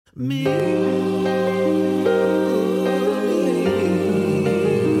Hello,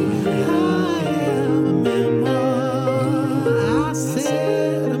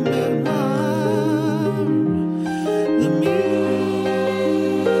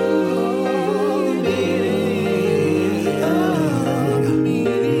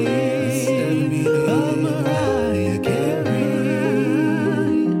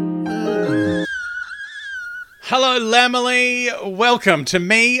 Lamely. Welcome to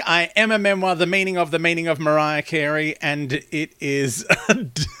Me. I Am a Memoir, the meaning of Mariah Carey, and it is...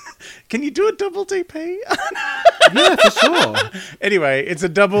 Can you do a double DP? Yeah, for sure. Anyway, it's a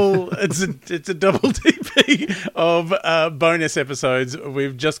double DP of bonus episodes.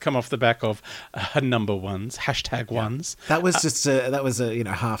 We've just come off the back of number ones, hashtag ones. That was just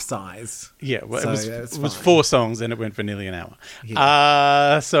half size. Yeah, well, So, it was 4 songs and it went for nearly an hour.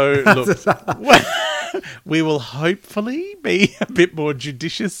 Yeah. So look, we will hopefully be a bit more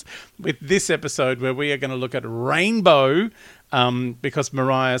judicious with this episode where we are going to look at Rainbow. Because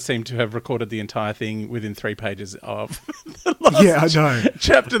Mariah seemed to have recorded the entire thing within 3 pages of the last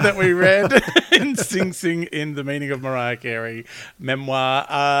chapter that we read in Sing Sing in the Meaning of Mariah Carey memoir.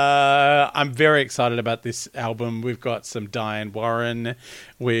 I'm very excited about this album. We've got some Diane Warren.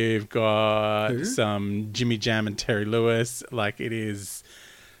 We've got some Jimmy Jam and Terry Lewis. Like, it is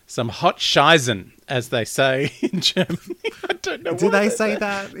some hot Scheisen, as they say in Germany. I don't know. Do they say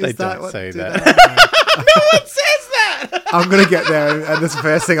that? They don't say that. No one says that. I'm going to get there, and this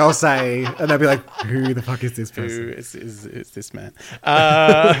first thing I'll say, and they'll be like, who the fuck is this person? Who is this man?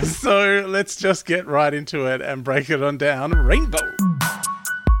 So let's just get right into it and break it on down. Rainbow.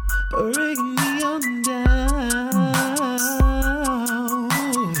 Break me on down.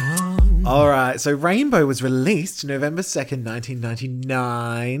 All right, so Rainbow was released November 2nd,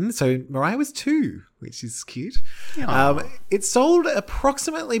 1999. So Mariah was 2, which is cute. It sold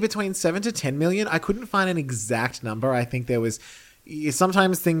approximately between 7 to 10 million. I couldn't find an exact number. I think there was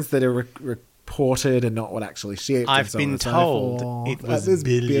sometimes things that are reported and not what actually shipped. I've been told it was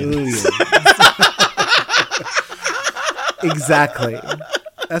billions. Exactly.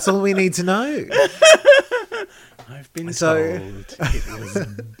 That's all we need to know. I've been told it was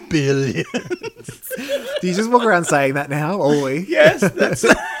billions. Do you just walk around saying that now, always? Yes, that's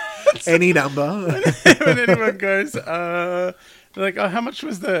any number. When anyone goes, like, oh, how much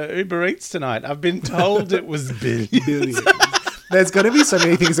was the Uber Eats tonight? I've been told it was billions. There's going to be so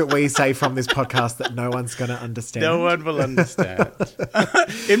many things that we say from this podcast that no one's going to understand. No one will understand.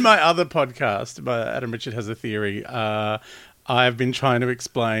 In my other podcast, Adam Richard Has a Theory, I've been trying to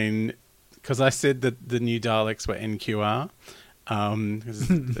explain, because I said that the new Daleks were NQR, because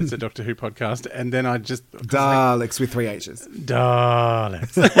it's a Doctor Who podcast, and then I just... Daleks with 3 H's.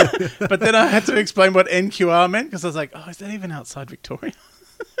 Daleks. But then I had to explain what NQR meant, because I was like, oh, is that even outside Victoria?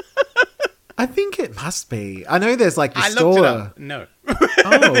 I think it must be. I know there's like the store. Looked it up. No.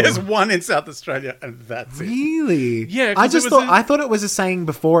 Oh. There's one in South Australia, and that's it. Really? Yeah. I thought it was a saying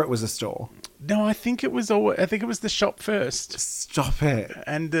before it was a store. No, I think it was the shop first. Stop it.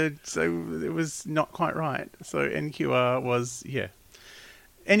 And so it was not quite right. So NQR was, yeah.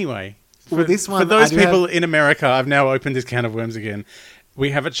 Anyway, for those people in America, I've now opened this can of worms again. We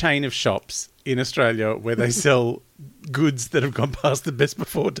have a chain of shops in Australia where they sell goods that have gone past the best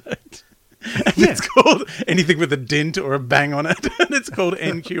before date. And it's called anything with a dent or a bang on it. And it's called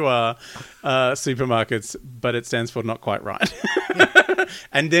NQR supermarkets, but it stands for not quite right. Yeah.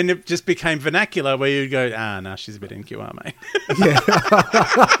 And then it just became vernacular where you'd go, no, she's a bit NQR, mate. Yeah.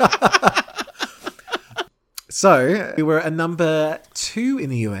 So we were a number 2 in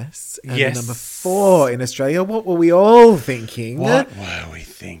the US and a number 4 in Australia. What were we all thinking? What were we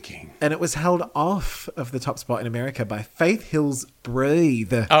thinking? And it was held off of the top spot in America by Faith Hill's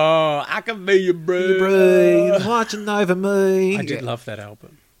Breathe. Oh, I can be your breathe. Breathe, watching over me. I did love that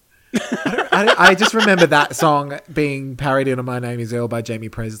album. I just remember that song being parodied on My Name Is Earl by Jamie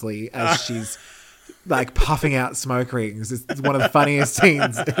Presley as she's like puffing out smoke rings. It's one of the funniest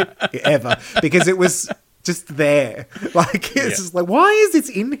scenes ever because it was just there. Like, it's just like, why is this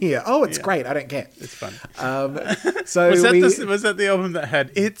in here? Oh, it's great. I don't care. It's fun. So was that the album that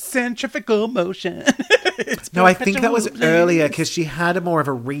had It's Centrifugal Motion? No, I think that was earlier because she had more of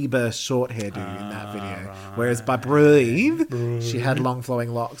a rebirth short hairdo in that video. Right. Whereas by Breathe, she had long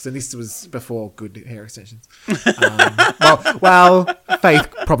flowing locks. And this was before good hair extensions. Faith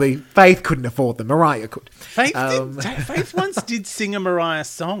couldn't afford them. Mariah could. Faith once did sing a Mariah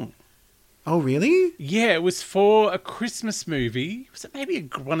song. Oh, really? Yeah, it was for a Christmas movie. Was it maybe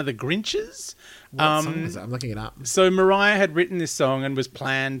one of the Grinches? What song was it? I'm looking it up. So Mariah had written this song and was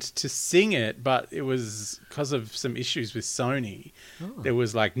planned to sing it, but it was because of some issues with Sony. Oh. There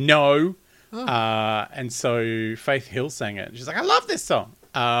was like, no. And so Faith Hill sang it. She's like, I love this song.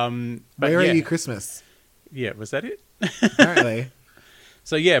 But Where Are yeah. You Christmas? Yeah, was that it? Apparently.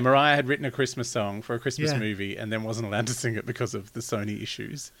 So yeah, Mariah had written a Christmas song for a Christmas Yeah. movie and then wasn't allowed to sing it because of the Sony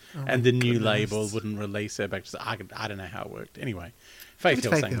issues. Oh And my the new goodness. label wouldn't release her back to... I don't know how it worked. Anyway, Faith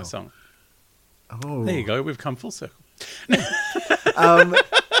Hill Faith sang Hill? the song. Oh. There you go. We've come full circle.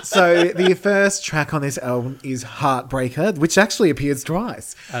 So the first track on this album is Heartbreaker, which actually appears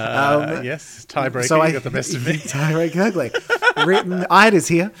twice. Yes, tiebreaker. You got the best of me. Tiebreaker ugly. Written, Ida's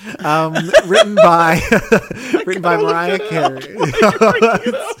here. Written by Mariah Carey.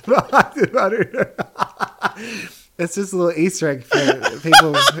 It's just a little Easter egg for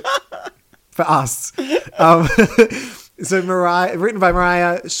people, for us. So written by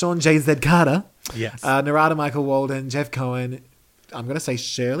Mariah, Sean J.Z. Carter. Yes. Narada Michael Walden, Jeff Cohen, I'm going to say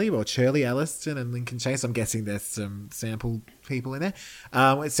Shirley Elliston and Lincoln Chase. I'm guessing there's some sample people in there.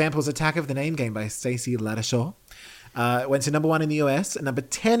 It samples Attack of the Name Game by Stacey Ladishaw. It went to number 1 in the US and number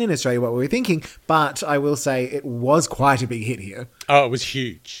 10 in Australia, what were we thinking? But I will say it was quite a big hit here. Oh, it was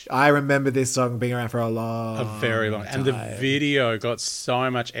huge. I remember this song being around for A very long time. And the video got so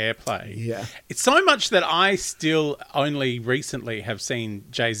much airplay. Yeah. It's so much that I still only recently have seen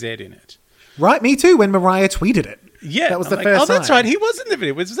Jay-Z in it. Right, me too, when Mariah tweeted it. Yeah. That was I'm the first oh, that's time. right. He was in the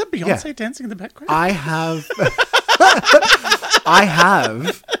video. Was that Beyonce Yeah. dancing in the background? I have... I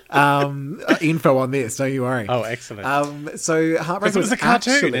have info on this, don't you worry. Oh, excellent. So Heartbreaker Because it was a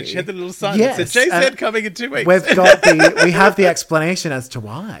cartoon actually, and she had the little sign Yes, that said Jay-Z and coming in 2 weeks. we have the explanation as to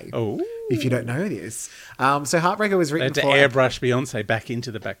why. Oh. If you don't know this. So Heartbreaker was They written had to for... airbrush Beyonce back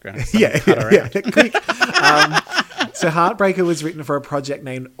into the background. Yeah, Cut her yeah, out. quick. So Heartbreaker was written for a project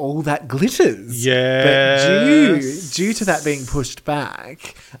named All That Glitters. Yes. But due to that being pushed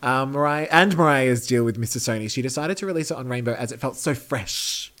back, Mariah's deal with Mr. Sony, she decided to release it on Rainbow as it felt so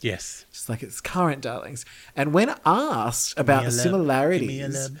fresh. Yes. Just like its current darlings. And when asked about the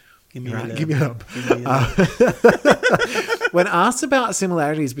similarities... Give me a love. Give me a love. When asked about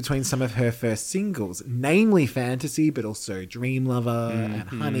similarities between some of her first singles, namely Fantasy, but also Dream Lover and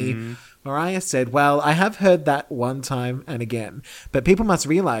Honey, Mariah said, well, I have heard that one time and again, but people must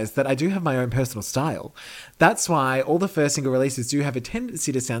realize that I do have my own personal style. That's why all the first single releases do have a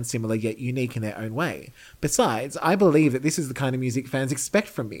tendency to sound similar yet unique in their own way. Besides, I believe that this is the kind of music fans expect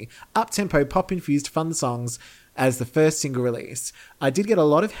from me. Up-tempo, pop-infused fun songs as the first single release. I did get a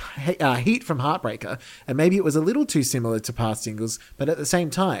lot of heat from Heartbreaker, and maybe it was a little too similar to past singles, but at the same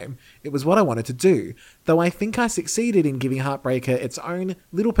time, it was what I wanted to do. Though I think I succeeded in giving Heartbreaker its own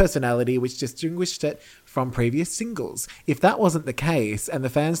little personality which distinguished it from previous singles. If that wasn't the case, and the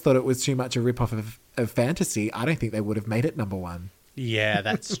fans thought it was too much a rip-off of Fantasy, I don't think they would have made it number 1. Yeah,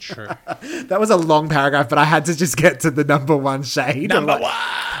 that's true. That was a long paragraph, but I had to just get to the number 1 shade. Number 1.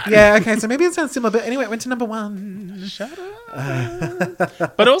 Yeah, okay, so maybe it sounds similar, but anyway, it went to number 1. Shut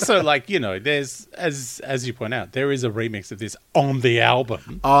up. But also, like, you know, there's, as you point out, there is a remix of this on the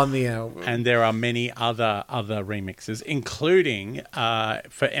album. On the album. And there are many other remixes, including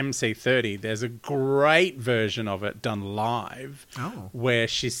for MC30, there's a great version of it done live where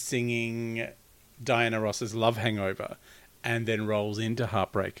she's singing Diana Ross's Love Hangover and then rolls into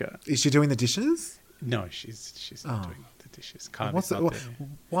Heartbreaker. Is she doing the dishes? No, she's not doing the dishes.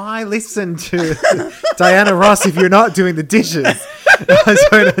 Why listen to Diana Ross if you're not doing the dishes? I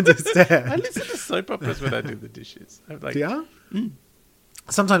don't understand. I listen to soap operas when I do the dishes. I'm like, Yeah?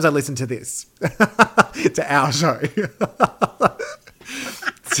 Sometimes I listen to this. To our show.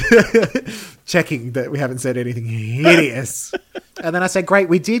 Checking that we haven't said anything hideous. And then I say, great,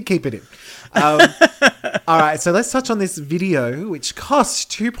 we did keep it in. All right, so let's touch on this video, which cost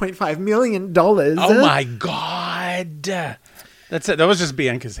 $2.5 million. oh my God. That's it. That was just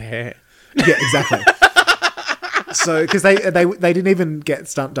Bianca's hair. Yeah, exactly. So, because they didn't even get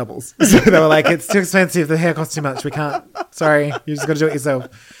stunt doubles. So they were like, it's too expensive. The hair costs too much. We can't. Sorry. You just got to do it yourself.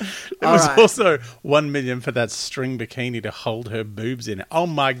 It was also $1 million for that string bikini to hold her boobs in it. Oh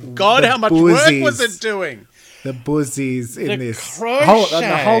my God, how much work was it doing? The buzzies in The this crochet.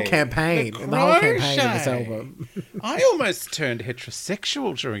 the whole campaign. The In the whole campaign in crochet. this album. I almost turned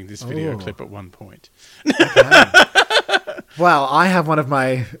heterosexual during this video clip at one point. Well, I have one of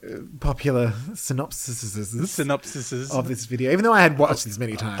my popular synopsises Synopsises. of this video, even though I had watched this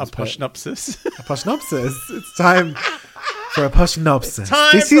many times. A poshnopsis. A poshnopsis. It's time for a poshnopsis.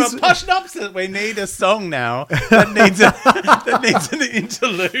 Time for a poshnopsis. We need a song now that needs an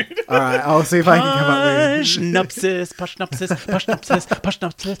interlude. All right, I'll see if I can come up with Poshnopsis, poshnopsis, poshnopsis,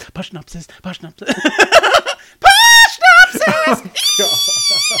 poshnopsis, poshnopsis, poshnopsis.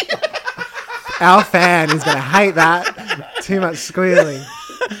 Our fan is going to hate that. Too much squealing.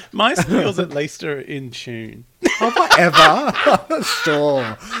 My squeals at least are in tune. Oh, whatever.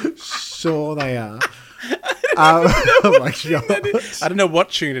 Sure they are. Oh my god! I don't know what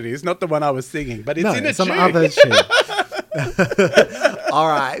tune it is. Not the one I was singing, but it's in a some tune. other tune. All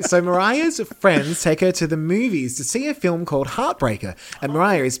right. So Mariah's friends take her to the movies to see a film called Heartbreaker, and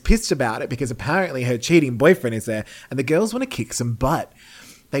Mariah is pissed about it because apparently her cheating boyfriend is there, and the girls want to kick some butt.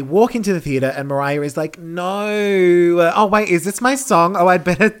 They walk into the theater and Mariah is like, no. Oh, wait, is this my song? Oh, I'd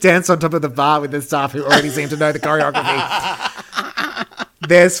better dance on top of the bar with the staff who already seem to know the choreography.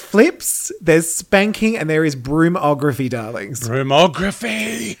 There's flips, there's spanking, and there is broomography, darlings.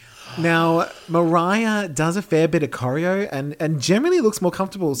 Broomography. Now, Mariah does a fair bit of choreo and generally looks more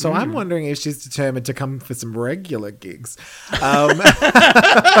comfortable. So I'm wondering if she's determined to come for some regular gigs. Like,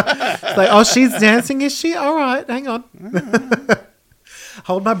 oh, she's dancing, is she? All right, hang on.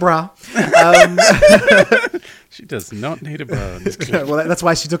 Hold my bra. She does not need a bra. Well, that's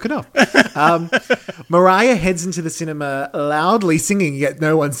why she took it off. Mariah heads into the cinema loudly singing, yet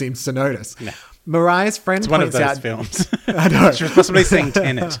no one seems to notice. No. Mariah's friend points out... It's one of those films. I know. She was possibly saying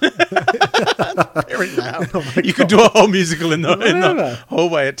Tenet. Very loud. You could do a whole musical in the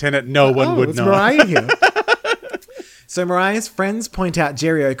hallway at Tenet. No one would know. Mariah here. So Mariah's friends point out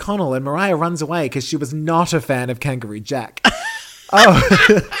Jerry O'Connell, and Mariah runs away because she was not a fan of Kangaroo Jack. Oh,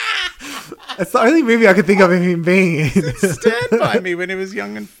 it's the only movie I could think of him being in. Stand By Me when he was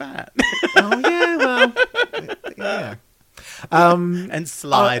young and fat. Oh yeah, well, yeah. And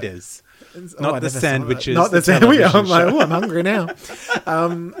Sliders. Not the sandwiches. Not the sandwiches. I'm like, I'm hungry now.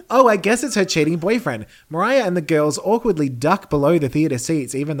 I guess it's her cheating boyfriend. Mariah and the girls awkwardly duck below the theatre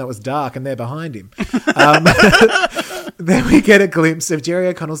seats, even though it's dark and they're behind him. Then we get a glimpse of Jerry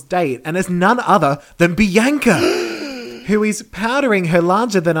O'Connell's date, and it's none other than Bianca, who is powdering her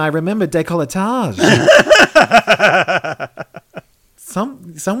larger-than-I-remember décolletage.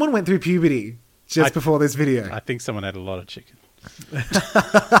 Someone went through puberty just before this video. I think someone had a lot of chicken.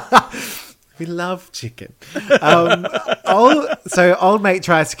 We love chicken. Old mate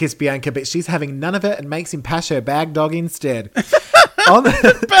tries to kiss Bianca, but she's having none of it and makes him pass her bag dog instead. Bag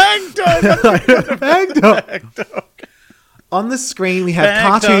dog! Bag dog. On the screen, we have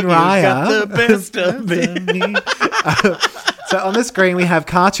Cartoon Raya. Got the best of me. So on the screen, we have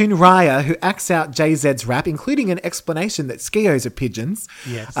Cartoon Raya, who acts out JZ's rap, including an explanation that Skios are pigeons.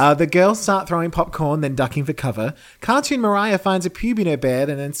 Yes. The girls start throwing popcorn, then ducking for cover. Cartoon Mariah finds a pube in her bed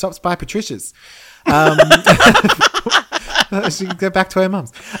and then stops by Patricia's. She can go back to her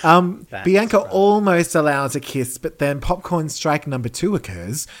mum's. Bianca almost allows a kiss, but then popcorn strike number 2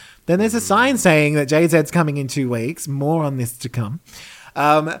 occurs. Then there's a sign saying that JZ's coming in 2 weeks. More on this to come.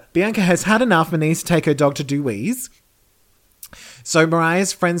 Bianca has had enough and needs to take her dog to do wheeze. So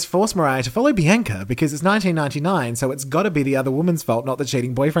Mariah's friends force Mariah to follow Bianca because it's 1999, so it's got to be the other woman's fault, not the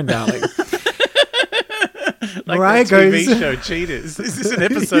cheating boyfriend, darling. Like Mariah goes... TV show Cheaters. Is this an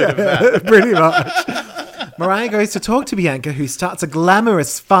episode of that? Pretty much. Mariah goes to talk to Bianca, who starts a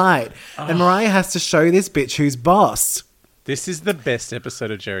glamorous fight, and Mariah has to show this bitch who's boss. This is the best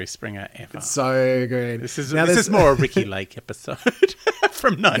episode of Jerry Springer ever. It's so good. This is more a Ricky Lake episode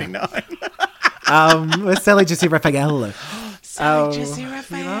from 99. With Sally Jessy Raphael. Sally Jessy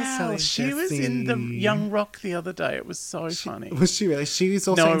Raphael. She was in the Young Rock the other day. It was so funny. Was she really? She was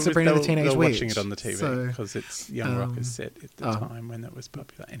also in Sabrina the Teenage Witch. They were watching it on the TV because it's Young Rock is set at the time when that was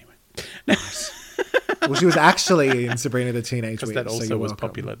popular. Anyway. Well, she was actually in Sabrina the Teenage Witch. Because that also was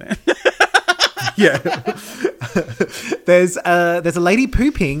popular then. Yeah. There's a lady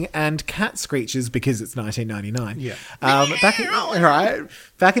pooping and cat screeches because it's 1999. Yeah.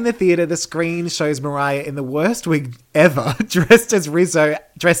 Back in the theater, the screen shows Mariah in the worst wig ever, dressed as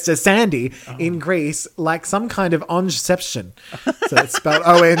Sandy in Greece, like some kind of ongeception. So it's spelled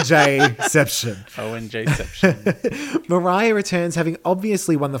ONJ-ception. ONJ-ception. Mariah returns, having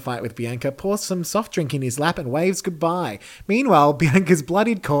obviously won the fight with Bianca, pours some soft drink in his lap and waves goodbye. Meanwhile, Bianca's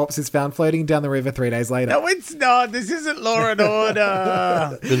bloodied corpse is found floating down the river 3 days later. No, it's not. This isn't Law and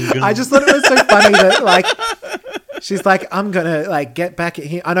Order. I just thought it was so funny that, she's like, I'm going to, get back at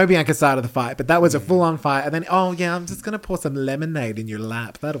him. I know Bianca started the fight, but that was a full-on fight. And then, I'm just going to pour some lemonade in your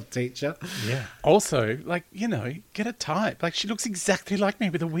lap. That'll teach you. Yeah. Also, get a type. She looks exactly like me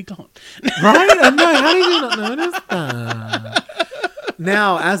with a wig on. Right? I know. How did you not notice that?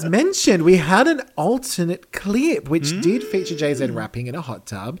 Now, as mentioned, we had an alternate clip which did feature Jay-Z rapping in a hot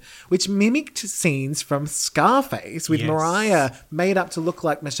tub, which mimicked scenes from Scarface with Yes. Mariah made up to look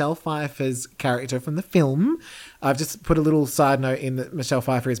like Michelle Pfeiffer's character from the film. I've just put a little side note in that Michelle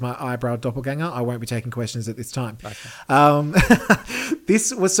Pfeiffer is my eyebrow doppelganger. I won't be taking questions at this time. Okay.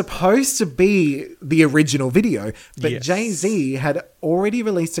 This was supposed to be the original video, but Yes. Jay-Z had already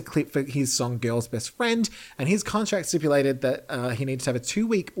released a clip for his song Girl's Best Friend, and his contract stipulated that he needed to have a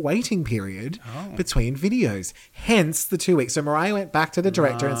 2-week waiting period between videos. Hence the 2 weeks. So Mariah went back to the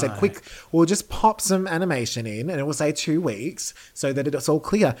director and said, quick, we'll just pop some animation in and it will say 2 weeks so that it's all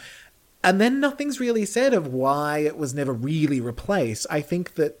clear. And then nothing's really said of why it was never really replaced. I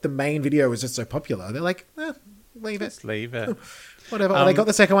think that the main video was just so popular. They're like, leave it. Just leave it. Whatever. They got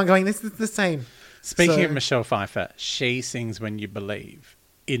the second one going, this is the same. Speaking of Michelle Pfeiffer, she sings When You Believe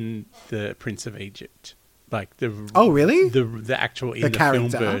in the Prince of Egypt. Like the really? The actual in the character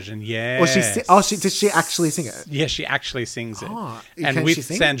film version, yeah. Or did she actually sing it? Yeah, she actually sings it. Oh, and can with she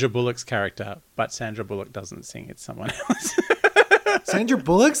sing? Sandra Bullock's character, but Sandra Bullock doesn't sing, it's someone else. Sandra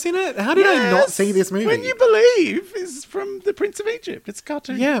Bullock's in it? How did I not see this movie? When You Believe is from the Prince of Egypt. It's a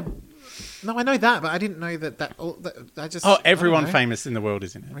cartoon. Yeah. No, I know that, but I didn't know that I just... Everyone I don't know. famous in the world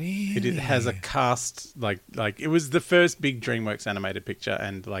is in it. Really? It has a cast like it was the first big DreamWorks animated picture,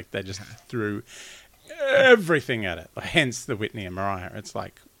 and like they just threw everything at it. Hence the Whitney and Mariah. It's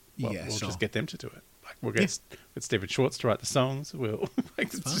like, well, Yeah, we'll sure. just get them to do it. Like we'll get Stephen Schwartz to write the songs. We'll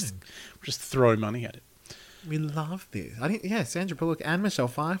just throw money at it. We love this. Sandra Bullock and Michelle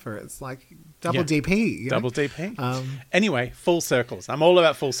Pfeiffer. It's like double Yeah. DP. you know? Double DP. Anyway, full circles. I'm all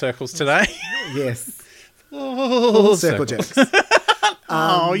about full circles today. Yes. Full Circle jerks.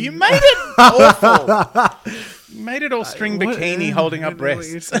 Oh, you made it awful. You made it all string bikini holding up I don't know what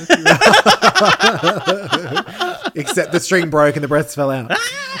you're breasts. talking about. Except the string broke and the breasts fell out.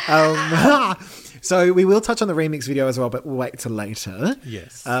 So we will touch on the remix video as well, but we'll wait till later.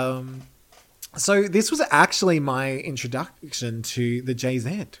 Yes. So this was actually my introduction to the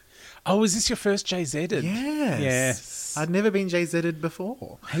Jay-Z. Oh, was this your first Jay-Z'd? Yes. Yes. I'd never been Jay-Z'd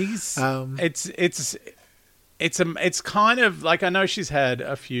before. He's it's kind of like, I know she's had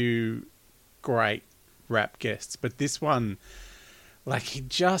a few great rap guests, but this one, like, he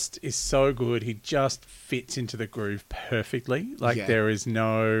just is so good. He just fits into the groove perfectly. Like there is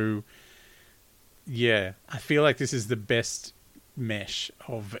no, I feel like this is the best mesh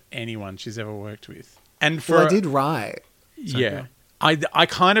of anyone she's ever worked with. And for I did write. Yeah. I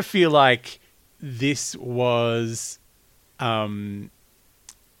kind of feel like this was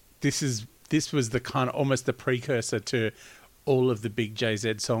this was the kind of almost the precursor to all of the big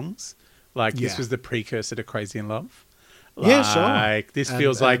Jay-Z songs. Like this was the precursor to Crazy in Love. Yeah, sure. Like this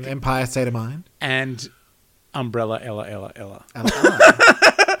feels like Empire State of Mind. And Umbrella Ella Ella Ella.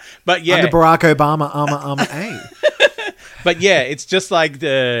 But yeah, under Barack Obama, A. But yeah, it's just like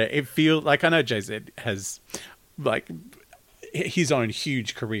it feels like, I know Jay-Z has like his own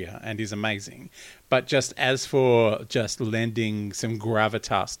huge career and is amazing, but just as for just lending some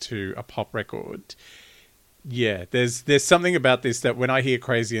gravitas to a pop record, there's something about this that when I hear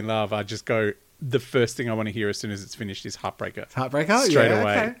Crazy in Love, I just go, the first thing I want to hear as soon as it's finished is Heartbreaker. Straight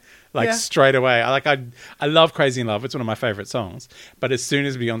away. Okay. Straight away. I love Crazy in Love. It's one of my favorite songs. But as soon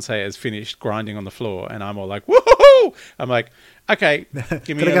as Beyonce has finished grinding on the floor and I'm all like, woohoo! I'm like, okay,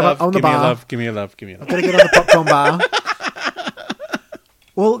 give me a love, give me a love, give me a love, give me a love. I'm going to get on the popcorn bar.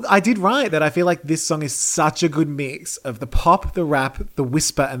 Well, I did write that I feel like this song is such a good mix of the pop, the rap, the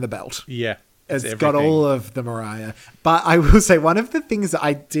whisper, and the belt. Yeah. It's got all of the Mariah. But I will say one of the things that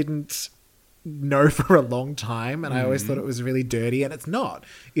I didn't know for a long time, and I always thought it was really dirty, and it's not,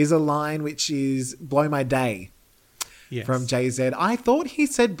 is a line which is "Blow My Day" from Jay-Z. I thought he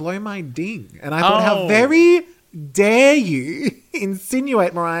said "blow my ding," and I thought, how very dare you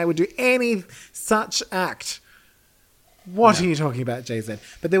insinuate Mariah would do any such act? What are you talking about, Jay-Z?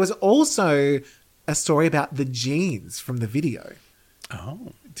 But there was also a story about the jeans from the video.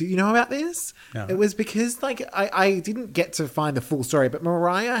 Oh. Do you know about this? No. It was because, like, I didn't get to find the full story, but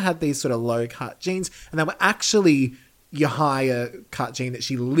Mariah had these sort of low-cut jeans, and they were actually your higher cut jean that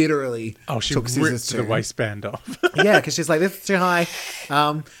she literally took scissors to. The waistband off. Yeah, because she's like, this is too high.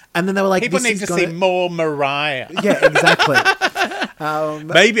 And then they were like, people need to see more Mariah. Yeah, exactly.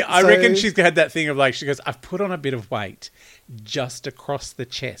 Maybe, I reckon she's had that thing of like, she goes, I've put on a bit of weight just across the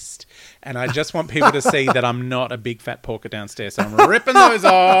chest, and I just want people to see that I'm not a big fat porker downstairs, so I'm ripping those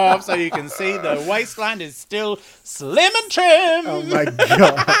off so you can see the waistline is still slim and trim. Oh my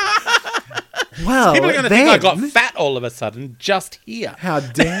God. Well, people are going to think I got fat all of a sudden just here. How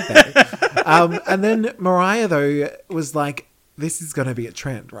dare they? And then Mariah, though, was like, this is going to be a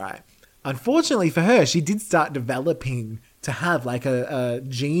trend, right? Unfortunately for her, she did start developing to have like a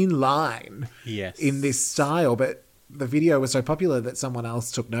jean line in this style, but the video was so popular that someone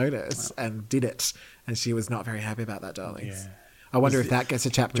else took notice and did it, and she was not very happy about that, darlings. Yeah. I wonder if that gets a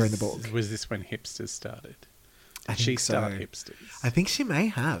chapter in the book. Was this when hipsters started? I Did she think so. start hipsters? I think she may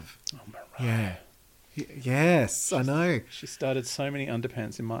have. Oh, Mariah. Yeah. Yes, I know. She started so many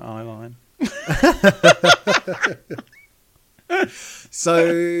underpants in my eye line. So,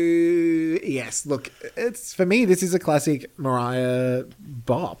 yes, look, it's for me, this is a classic Mariah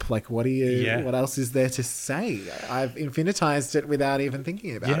bop. Like, what else is there to say? I've infinitized it without even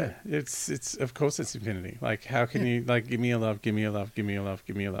thinking about it. Yeah, it's of course it's infinity. Like, how can you, like, give me a love, give me a love, give me a love,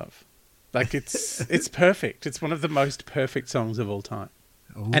 give me a love. Like, it's perfect. It's one of the most perfect songs of all time.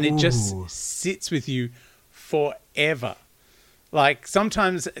 Ooh. And it just sits with you forever. Like,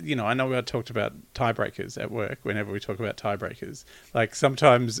 sometimes, you know, I know we talked about tiebreakers at work whenever we talk about tiebreakers. Like,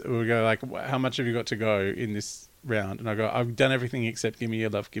 sometimes we'll go, like, how much have you got to go in this round? And I go, I've done everything except give me your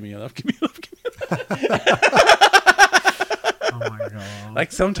love, give me your love, give me your love, give me your love. Oh, my God.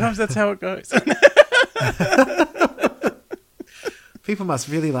 Like, sometimes that's how it goes. People must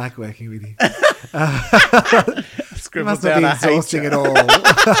really like working with you. It Scribbled must not down, be I hate exhausting you. at all.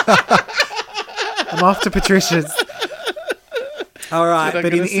 I'm off to Patricia's. All right, I'm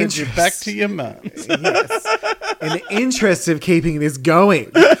but in going the to send interest, you back to your mum. yes, in the interest of keeping this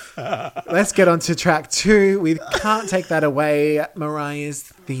going, let's get on to track 2 with Can't Take That Away, Mariah's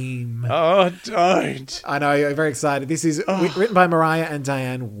theme. Oh, don't. I know, you're very excited. This is written by Mariah and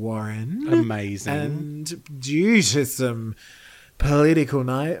Diane Warren. Amazing. And due to some political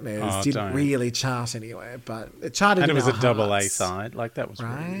nightmares, didn't don't. really chart anywhere, but it charted And in it was our a double A hearts. side. Like, that was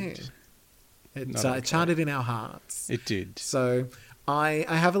Right. rude. It charted in our hearts. It did. So I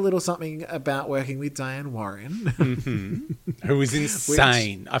have a little something about working with Diane Warren. Who is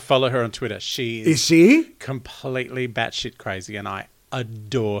insane. I follow her on Twitter. She Is she? completely batshit crazy, and I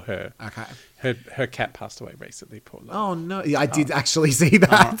adore her. Okay. Her cat passed away recently, poor love. Oh, no. Yeah, I did actually see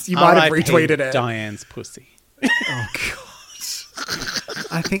that. You might have R.I.P. retweeted it. Diane's pussy. Oh, God.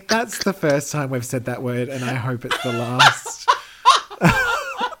 I think that's the first time we've said that word, and I hope it's the last.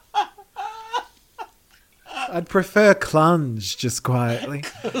 I'd prefer clunge, just quietly.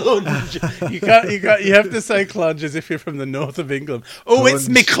 Clunge. You have to say clunge as if you're from the north of England. Oh, it's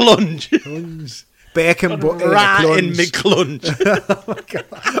me clunge. Clunge. Bacon butter. Right in me clunge.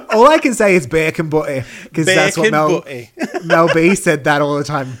 All I can say is bacon butter, because that's what Mel B said that all the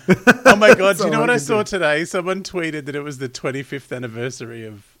time. Oh my God. Do you all know what I I can saw do. today? Someone tweeted that it was the 25th anniversary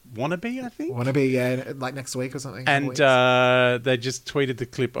of Wannabe, I think. Want to be, like next week or something. And weeks. they just tweeted the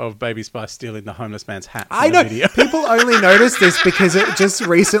clip of Baby Spice stealing the homeless man's hat. I from the know. video. People only notice this because it just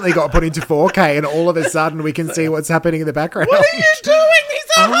recently got put into 4K, and all of a sudden we can see what's happening in the background. What are you doing? He's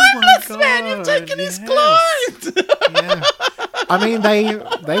a Oh my homeless man. God, You've taken his yes. clothes. Yeah. I mean, they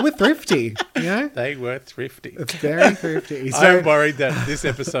were thrifty, you know? They were thrifty. It's very thrifty. I'm worried that this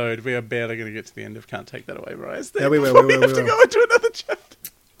episode, we are barely going to get to the end of Can't Take That Away, Mariah. Yeah, we will, before we will, have we to will. go into another chapter.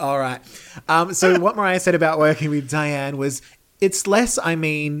 All right. So what Mariah said about working with Diane was, it's less,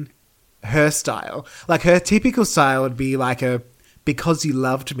 her style. Like, her typical style would be like a Because You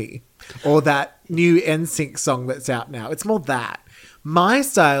Loved Me, or that new NSYNC song that's out now. It's more that. My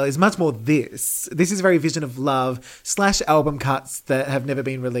style is much more this. This is very Vision of Love / album cuts that have never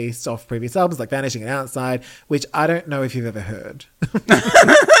been released off previous albums, like Vanishing and Outside, which I don't know if you've ever heard.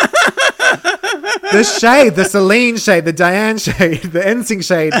 The shade, the Celine shade, the Diane shade, the NSYNC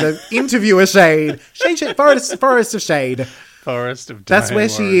shade, the interviewer shade, forest of shade. Forest of That's Diane where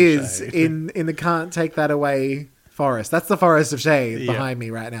Warren she is shade. in the Can't Take That Away forest. That's the forest of shade Yep. behind me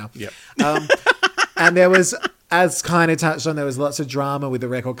right now. Yep. And there was, as kind of touched on, there was lots of drama with the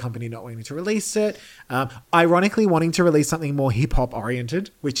record company not wanting to release it. Ironically, wanting to release something more hip hop oriented,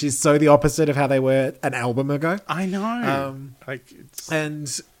 which is so the opposite of how they were an album ago. I know.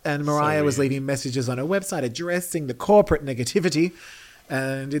 And Mariah So was weird. leaving messages on her website addressing the corporate negativity.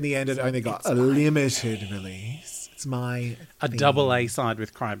 And in the end, it only got a limited release. It's my A theme. double A side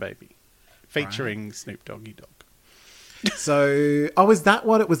with Crybaby, featuring Snoop Doggy Dogg. So, is that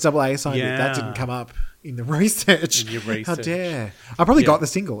what it was double A signed with? That Yeah. didn't come up in the research. In your How research. dare. I probably Yeah. got the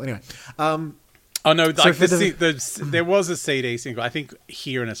single. Anyway. Oh no! Like for there was a CD single. I think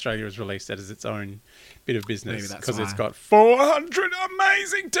here in Australia it was released as its own bit of Maybe business that's because it's why. got 400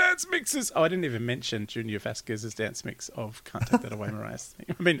 amazing dance mixes. Oh, I didn't even mention Junior Vasquez's dance mix of "Can't Take That Away," Mariah.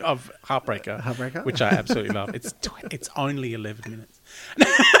 I mean, of Heartbreaker, Heartbreaker? which I absolutely love. It's only 11 minutes.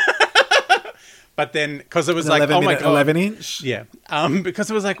 But then, because it was An like, oh my 11 God. 11-inch? Yeah. Because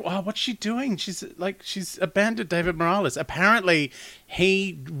it was like, wow, what's she doing? She's abandoned David Morales. Apparently,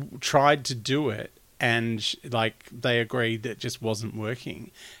 he tried to do it and they agreed that it just wasn't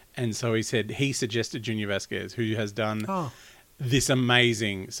working. And so he suggested Junior Vasquez, who has done this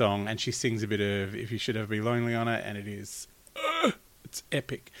amazing song, and she sings a bit of If You Should Ever Be Lonely on it, and it is, it's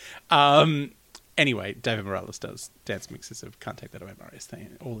epic. Anyway, David Morales does dance mixes of Can't Take That Away, Mariah.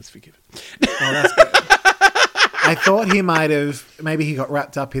 All is forgiven. Oh, that's good. I thought he maybe he got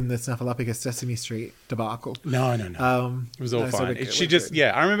wrapped up in the Snuffleupagus Sesame Street debacle. No. It was all fine.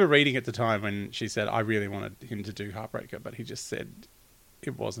 I remember reading at the time when she said, I really wanted him to do Heartbreaker, but he just said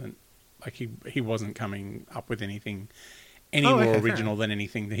it wasn't, like he wasn't coming up with anything more original than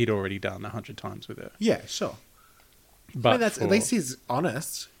anything that he'd already done 100 times with her. Yeah, sure. But at least he's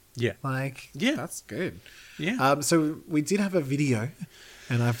honest. Yeah. That's good. Yeah. So we did have a video,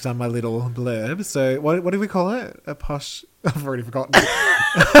 and I've done my little blurb. So what do we call it? A posh... I've already forgotten.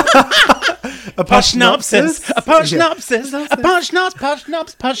 A posh synopsis. A posh synopsis. A posh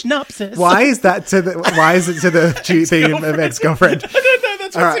synopsis. Why is it to the theme of Ex-Girlfriend? I don't know.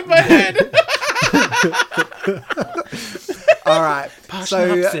 That's what's in my head. All right. Posh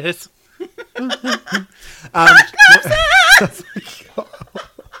synopsis.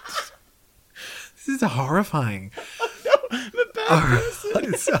 This is horrifying.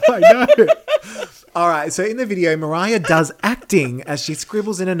 I know. All right, so in the video, Mariah does acting as she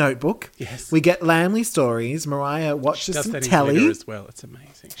scribbles in a notebook. Yes. We get Lamley stories. Mariah watches some that telly. In Twitter as well. It's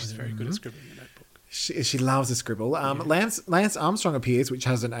amazing. She's very good at scribbling in a notebook. She loves to scribble. Lance Armstrong appears, which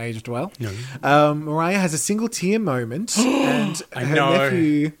hasn't aged well. No. Mariah has a single tear moment, and I her know.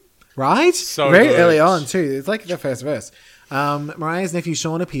 nephew, right? So very good. early on too. It's like the first verse. Mariah's nephew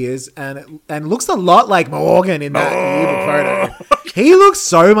Sean appears and looks a lot like Morgan in that yearbook photo. He looks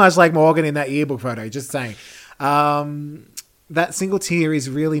so much like Morgan in that yearbook photo. Just saying. That single tear is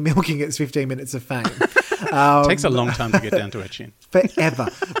really milking its 15 minutes of fame. Takes a long time to get down to her chin. Forever.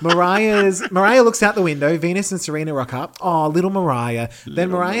 Mariah looks out the window. Venus and Serena rock up. Oh, little Mariah. Then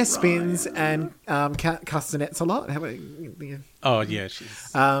Mariah spins and castanets a lot. How about you? Oh yeah,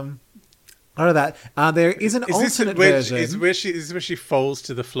 she's. Out of that, there is an alternate version. Is where she falls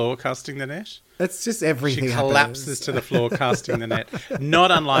to the floor casting the net? That's just everything. She collapses to the floor casting the net.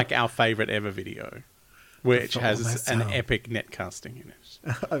 Not unlike our favourite ever video, which has an epic net casting in it.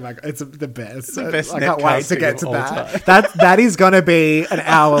 Oh my God, it's the best. The best I can't wait to get to that. That is going to be an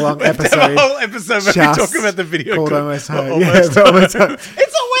hour-long episode. A whole episode where we talk about the video called Almost Home. Almost Home. Almost Home.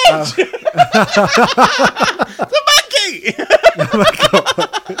 It's a witch! The monkey! Oh my God.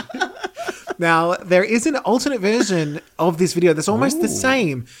 Now, there is an alternate version of this video that's almost the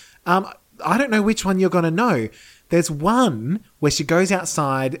same. I don't know which one you're going to know. There's one where she goes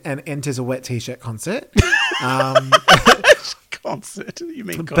outside and enters a Wet T-shirt concert. Concert? You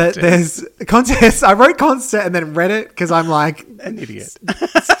mean contest? But there's contest. I wrote concert and then read it because I'm like... An idiot.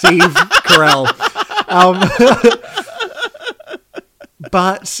 Steve Carell.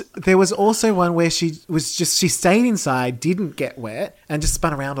 But there was also one where she stayed inside, didn't get wet, and just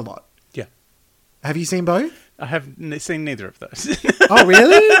spun around a lot. Yeah. Have you seen both? I have seen neither of those. Oh,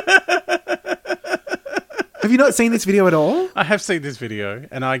 really? Have you not seen this video at all? I have seen this video,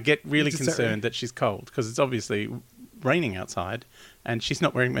 and I get really concerned that she's cold because it's obviously raining outside, and she's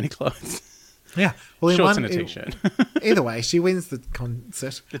not wearing many clothes. Yeah. Well, shorts and a T-shirt. Either way, she wins the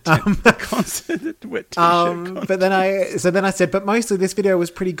concert. The concert, the wet T-shirt. But then I said, but mostly this video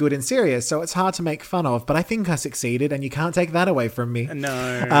was pretty good and serious, so it's hard to make fun of. But I think I succeeded, and you can't take that away from me.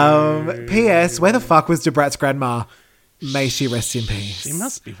 No. P.S. Where the fuck was Debrat's grandma? May she rest in peace. She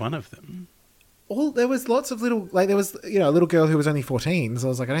must be one of them. Well, there was lots of little, like there was, a little girl who was only 14. So I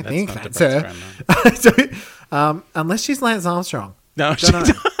was like, I don't think that's her. Unless she's Lance Armstrong. No,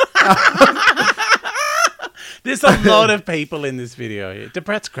 there's a lot of people in this video.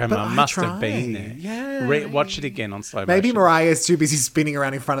 Debrat's grandma must have been there. Yeah. Watch it again on slow motion. Maybe Mariah's too busy spinning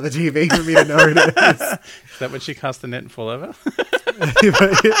around in front of the TV for me to know it is. Is that when she cast the net and fall over?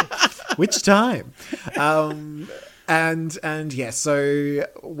 Which time? And yes, so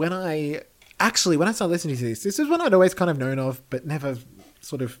when I started listening to this is one I'd always kind of known of, but never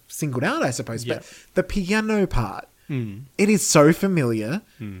sort of singled out, I suppose. Yeah. But the piano part, it is so familiar.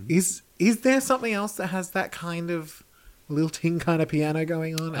 Is there something else that has that kind of lilting kind of piano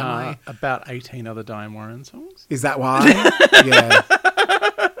going on? About 18 other Diane Warren songs. Is that why? Yeah.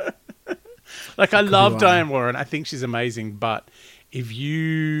 Like, I love Diane Warren. I think she's amazing. But if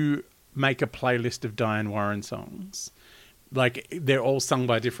you make a playlist of Diane Warren songs, like, they're all sung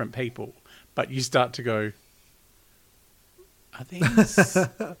by different people, but you start to go, Are these?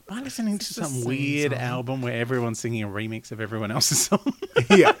 Am I listening to the some same weird song? album where everyone's singing a remix of everyone else's song?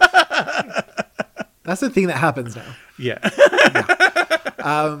 Yeah. That's the thing that happens now. Yeah.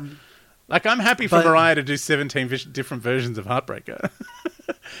 Um, Like, I'm happy for But- Mariah to do 17 different versions of Heartbreaker.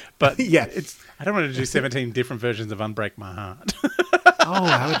 But Yeah. I don't want to do 17 different versions of Unbreak My Heart. oh,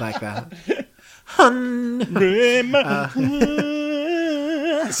 I would like that. Hun.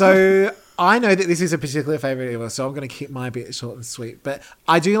 So I know that this is a particular favorite of yours, so I'm going to keep my bit short and sweet. But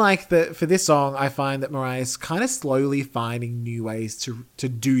I do like that for this song, I find that Mariah's kind of slowly finding new ways to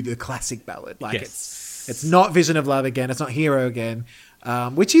do the classic ballad. Like it's not Vision of Love again, it's not Hero again,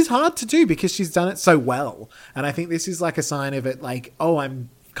 which is hard to do because she's done it so well. And I think this is like a sign of it, like, oh, I'm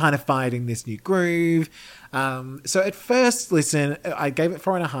kind of finding this new groove. So at first listen, I gave it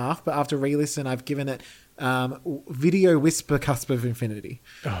 4.5, but after re-listen, I've given it video whisper cusp of infinity,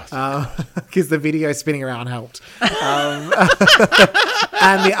 because the video spinning around helped. And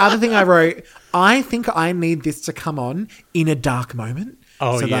the other thing I wrote, I think I need this to come on in a dark moment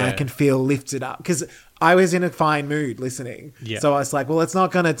that I can feel lifted up, because I was in a fine mood listening. Yeah. So I was like, well, it's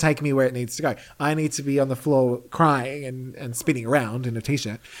not going to take me where it needs to go. I need to be on the floor crying and spinning around in a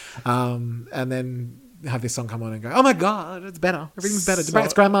t-shirt, and then have this song come on and go, oh my God, it's better. Everything's better. So-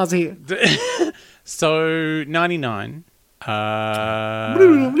 It's grandma's here. So, 99, I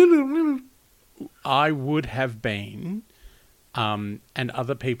would have been, and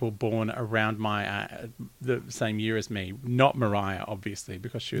other people born around the same year as me, not Mariah, obviously,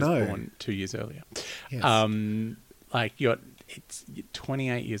 because she was born 2 years earlier. Yes. Like, you're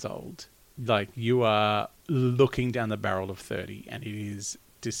 28 years old. Like, you are looking down the barrel of 30, and it is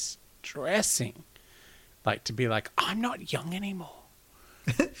distressing. Like, to be like, I'm not young anymore.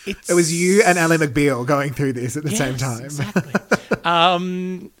 It was you and Ally McBeal going through this at the same time. Exactly.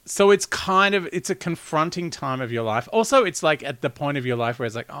 So it's a confronting time of your life. Also, it's like at the point of your life where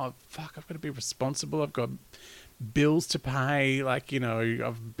it's like, oh, fuck, I've got to be responsible. I've got bills to pay. Like,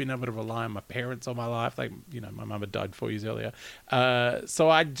 I've been able to rely on my parents all my life. Like, my mum had died 4 years earlier. So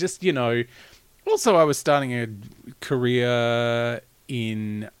I just, also I was starting a career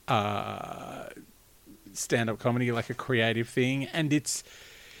in stand-up comedy, like a creative thing, and it's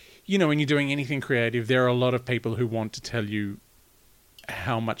when you're doing anything creative, there are a lot of people who want to tell you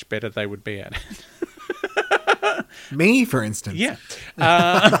how much better they would be at it. Me, for instance. Yeah.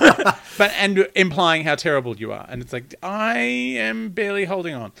 And implying how terrible you are, and it's like, I am barely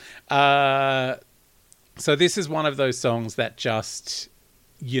holding on. So this is one of those songs that just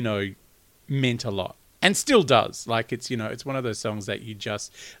meant a lot. And still does. Like, it's, it's one of those songs that you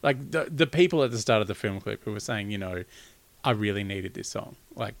just... Like, the people at the start of the film clip who were saying, I really needed this song.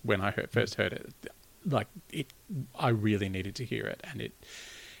 Like, when I first heard it, like, I really needed to hear it. And it...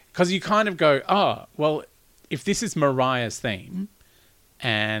 Because you kind of go, oh, well, if this is Mariah's theme,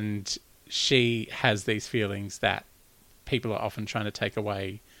 and she has these feelings that people are often trying to take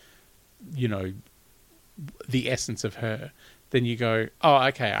away, the essence of her, then you go, oh,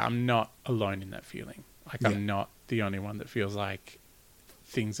 okay, I'm not alone in that feeling. Like, I'm not the only one that feels like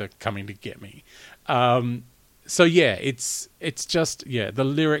things are coming to get me. So, yeah, it's just, the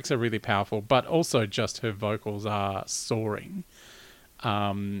lyrics are really powerful, but also just her vocals are soaring.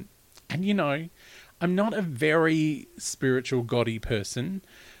 And, I'm not a very spiritual, gaudy person,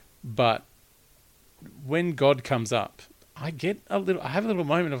 but when God comes up, I have a little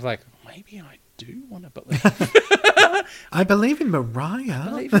moment of like, maybe I do want to believe. I believe in Mariah.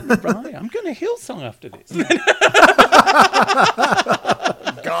 I'm going to Hillsong after this.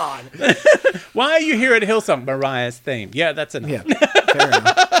 God. Why are you here at Hillsong? Mariah's theme. Yeah, that's enough. Yeah, fair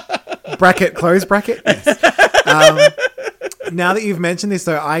enough. Bracket, close bracket. Yes. Now that you've mentioned this,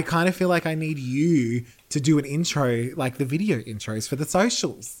 though, I kind of feel like I need you to do an intro, like the video intros for the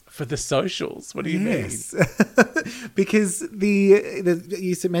socials. For the socials? What do you mean? Because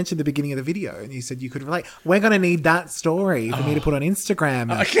you mentioned the beginning of the video, and you said you could relate. We're going to need that story for me to put on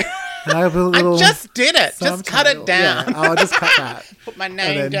Instagram. Okay. I just did it. Just cut it down. Yeah, I'll just cut that. Put my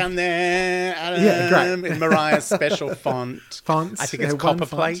name down there. Great. In Mariah's special font. Fonts. I think it's copper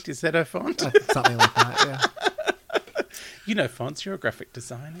plate. Is that her font? Something like that, yeah. Fonts. You're a graphic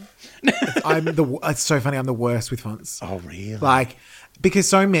designer. It's so funny. I'm the worst with fonts. Oh, really? Like, because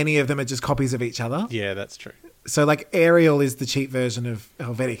so many of them are just copies of each other. Yeah, that's true. So, like, Arial is the cheap version of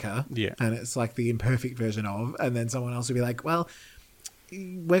Helvetica. Yeah. And it's like the imperfect version of. And then someone else would be like, well,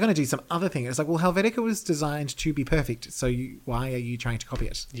 we're going to do some other thing. It's like, well, Helvetica was designed to be perfect. So why are you trying to copy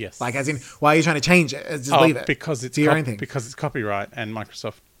it? Yes. Like, as in, why are you trying to change it? Just leave it. Because it's your own thing. Because it's copyright and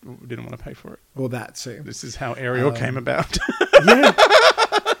Microsoft didn't want to pay for it. Well, that too. This is how Arial came about. Yeah.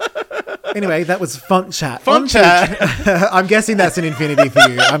 Anyway, that was Font Chat. Font Chat. I'm guessing that's an infinity for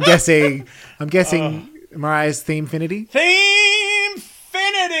you. I'm guessing Mariah's Themefinity.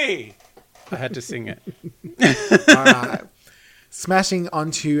 Themefinity. I had to sing it. All right. Smashing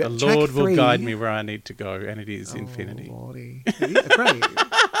onto The track Lord 3. will guide me where I need to go, and it is infinity. Lordy. Yeah, great.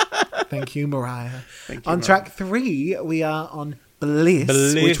 Thank you, Mariah. Thank you, On Mariah. track 3, we are on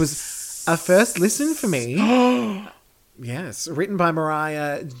Bliss, which was a first listen for me. Yes, written by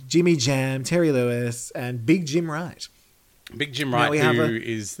Mariah, Jimmy Jam, Terry Lewis, and Big Jim Wright. Big Jim Now Wright, we have who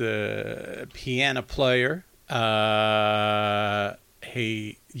is the piano player.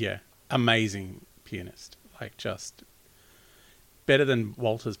 Amazing pianist. Like, just better than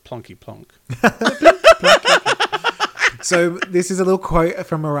Walter's Plonky Plonk. So this is a little quote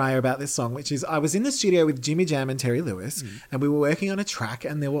from Mariah about this song, which is, I was in the studio with Jimmy Jam and Terry Lewis, and we were working on a track,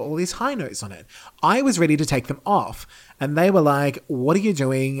 and there were all these high notes on it. I was ready to take them off, and they were like, what are you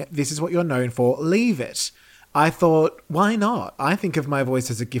doing? This is what you're known for. Leave it. I thought, why not? I think of my voice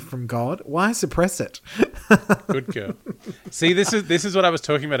as a gift from God. Why suppress it? Good girl. See, this is what I was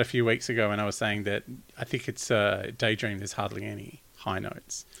talking about a few weeks ago when I was saying that I think it's Daydream, there's hardly any high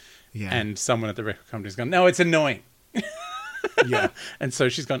notes. Yeah. And someone at the record company's gone, no, it's annoying. Yeah. And so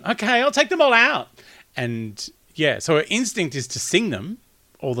she's gone, okay, I'll take them all out. And yeah, so her instinct is to sing them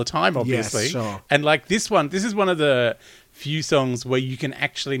all the time, obviously. Yes, sure. And like this is one of the few songs where you can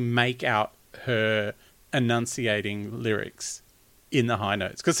actually make out her enunciating lyrics in the high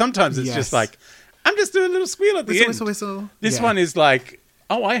notes. Because sometimes it's just like, I'm just doing a little squeal at the end. Whistle, whistle. This one is like,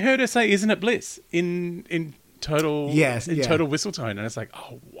 oh, I heard her say, "Isn't it bliss?" in total, total whistle tone, and it's like,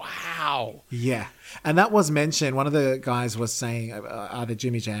 oh wow, yeah. And that was mentioned. One of the guys was saying, either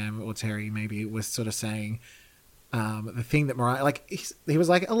Jimmy Jam or Terry, maybe, was sort of saying the thing that Mariah, like, he was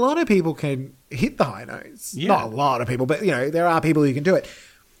like, a lot of people can hit the high notes. Yeah. Not a lot of people, but there are people who can do it.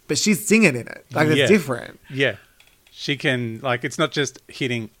 But she's singing in it. Like, it's different. Yeah, she can, like, it's not just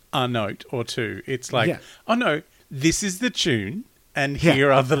hitting a note or two. It's like, oh no, this is the tune, and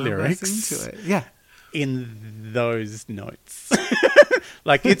here are the lyrics to it. Yeah. in those notes.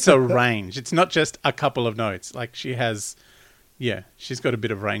 Like, it's a range. It's not just a couple of notes. Like, she's got a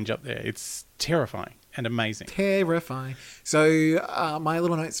bit of range up there. It's terrifying and amazing. Terrifying. So my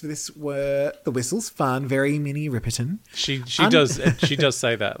little notes for this were, the whistle's fun, very Minnie Riperton. She does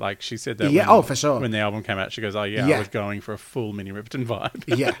say that. Like, she said that for sure. when the album came out. She goes, oh yeah, I was going for a full Minnie Riperton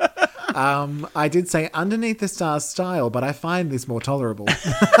vibe. Yeah. I did say Underneath the Stars style, but I find this more tolerable.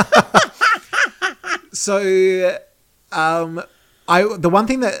 So the one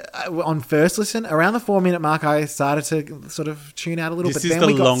thing that on first listen, around the 4-minute mark, I started to sort of tune out a little bit. This is the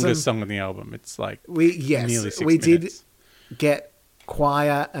longest song on the album. It's like nearly 6 minutes. Did get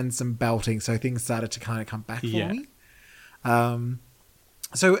choir and some belting, so things started to kind of come back for me.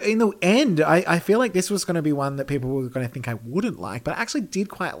 So in the end, I feel like this was going to be one that people were going to think I wouldn't like, but I actually did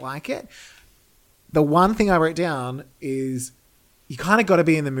quite like it. The one thing I wrote down is, you kind of got to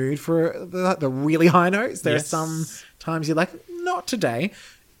be in the mood for the really high notes. There are some times you're like, not today.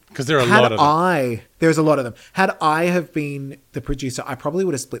 Because there are a lot of them. There's a lot of them. Had I have been the producer, I probably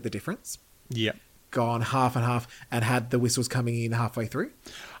would have split the difference. Yeah. Gone half and half and had the whistles coming in halfway through.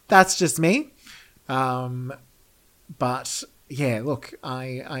 That's just me. But yeah, look,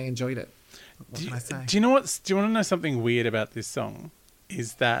 I enjoyed it. What can I say? Do you want to know something weird about this song?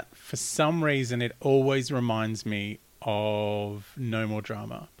 Is that for some reason it always reminds me of No More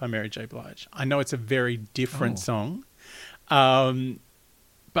Drama by Mary J. Blige. I know it's a very different song. But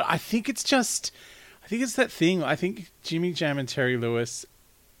I think it's that thing. I think Jimmy Jam and Terry Lewis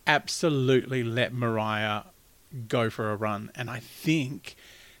absolutely let Mariah go for a run. And I think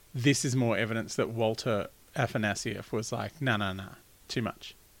this is more evidence that Walter Afanasieff was like, no, too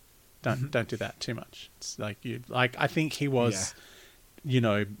much. Don't do that too much. It's like, I think he was,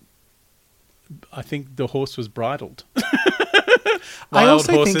 I think the horse was bridled. Wild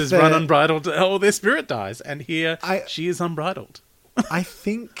horses run unbridled till their spirit dies. And here she is unbridled. I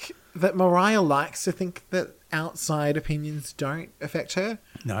think that Mariah likes to think that outside opinions don't affect her.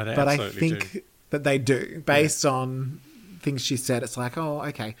 No, they but absolutely I think that they do, based on things she said. It's like, oh,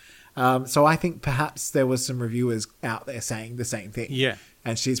 okay. So I think perhaps there was some reviewers out there saying the same thing. Yeah.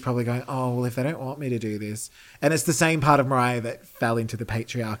 And she's probably going, oh, well, if they don't want me to do this. And it's the same part of Mariah that fell into the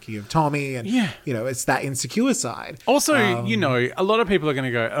patriarchy of Tommy. And, it's that insecure side. Also, a lot of people are going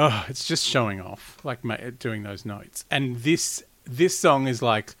to go, oh, it's just showing off, like doing those notes. And this song is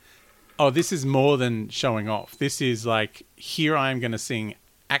like, oh, this is more than showing off. This is like, here I am going to sing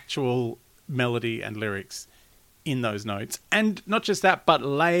actual melody and lyrics in those notes. And not just that, but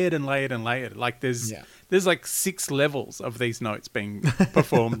layered and layered and layered. Like there's there's like 6 levels of these notes being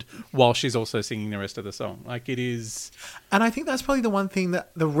performed while she's also singing the rest of the song. Like it is. And I think that's probably the one thing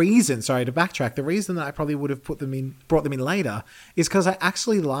that the reason that I probably would have brought them in later is because I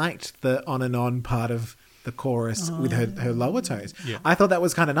actually liked the on and on part of the chorus with her lower tones. Yeah. I thought that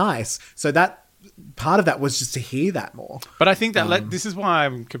was kind of nice. So that part of that was just to hear that more. But I think that this is why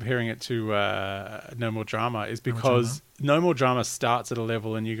I'm comparing it to No More Drama, is because No More Drama starts at a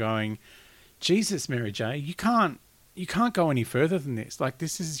level and you're going, Jesus, Mary J, you can't go any further than this. Like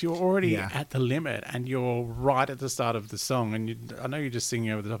you're already at the limit, and you're right at the start of the song. And I know you're just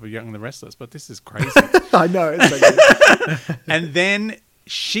singing over the top of Young and the Restless, but this is crazy. I know. It's so good. And then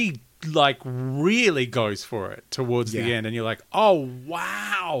she like really goes for it towards the end, and you're like, oh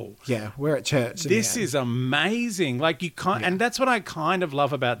wow, yeah, we're at church. This is amazing. Like you can't, and that's what I kind of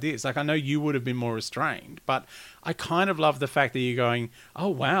love about this. Like I know you would have been more restrained, but I kind of love the fact that you're going, oh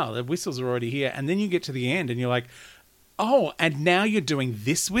wow, the whistles are already here, and then you get to the end and you're like, oh, and now you're doing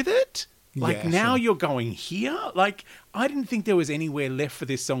this with it. Like now you're going here. Like I didn't think there was anywhere left for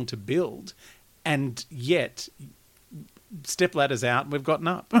this song to build, and yet step ladder's out and we've gotten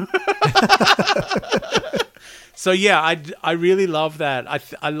up. So yeah, I really love that.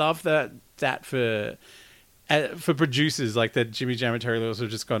 I love that for producers like that. Jimmy Jam and Terry Lewis have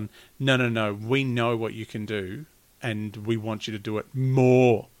just gone, no, we know what you can do, and we want you to do it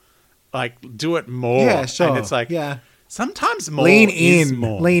more. Like do it more. Yeah, sure. And it's like, sometimes more is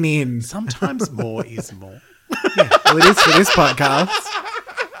more. Lean in. Sometimes more is more. Well, it is for this podcast.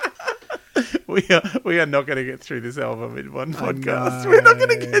 We are not going to get through this album in one podcast. We're not going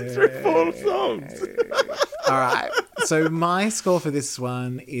to get through 4 songs. All right. So my score for this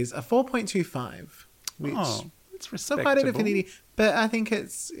one is a 4.25, which it's respectable. So quite an affinity, but I think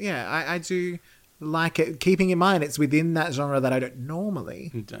it's I do like it. Keeping in mind it's within that genre that I don't normally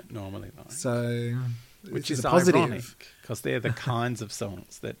like. So, which is a positive, ironic because they're the kinds of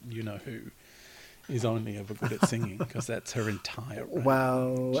songs that you know who is only ever good at singing, because that's her entire range.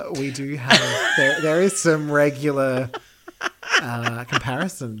 Well, we do have there is some regular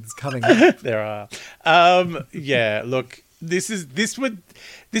comparisons coming up. There are. Look, this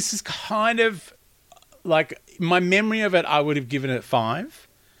is kind of like my memory of it. I would have given it 5,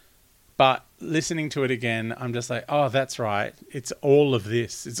 but listening to it again, I'm just like, oh, that's right. It's all of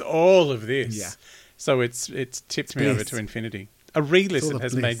this. It's all of this. Yeah. So it's tipped me over to infinity. A re-listen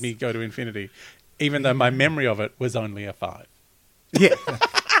has made me go to infinity, even though my memory of it was only a 5. Yeah.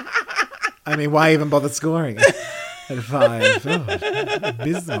 I mean, why even bother scoring it at a 5? Oh,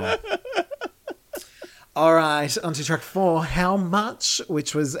 abysmal. All right, on to track 4, How Much,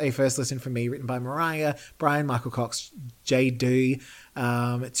 which was a first listen for me, written by Mariah, Brian, Michael Cox, J.D.,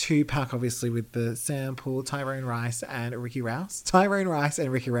 Tupac, obviously, with the sample, Tyrone Rice and Ricky Rouse. Tyrone Rice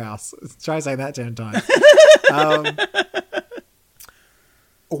and Ricky Rouse. Try saying that 10 times.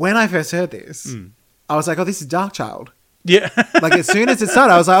 When I first heard this, I was like, oh, this is Darkchild. Yeah. Like, as soon as it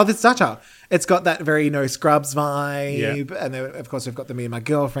started, I was like, oh, this is Darkchild. It's got that very No Scrubs vibe. Yeah. And then, of course, we've got the Me and My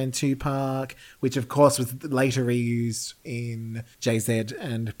Girlfriend Tupac, which, of course, was later reused in Jay-Z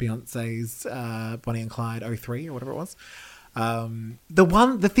and Beyonce's Bonnie and Clyde 03 or whatever it was.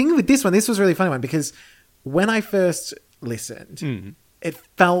 The thing with this one, this was a really funny one, because when I first listened, it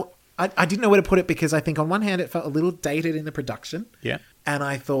felt... I didn't know where to put it, because I think on one hand it felt a little dated in the production. Yeah. And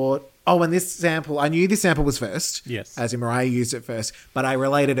I thought, oh, and this sample, I knew this sample was first. Yes. As in Mariah used it first, but I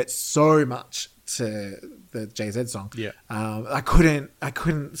related it so much to the Jay-Z song. Yeah. I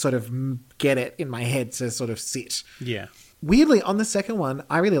couldn't sort of get it in my head to sort of sit. Yeah. Weirdly, on the second one,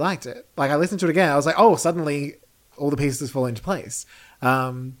 I really liked it. Like, I listened to it again. I was like, oh, suddenly all the pieces fall into place.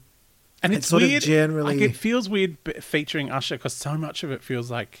 And it's sort weird. Of generally... Like, it feels weird featuring Usher, because so much of it feels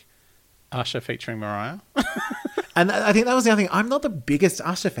like Usher featuring Mariah. And I think that was the other thing. I'm not the biggest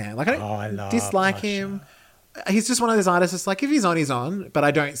Usher fan. Like, I love dislike Usher. him. He's just one of those artists that's like, if he's on, he's on, but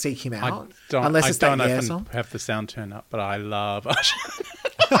I don't seek him out. Unless it's that Yeah song. Have the sound turn up, but I love Usher.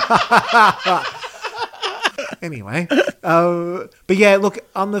 Anyway. But yeah, look,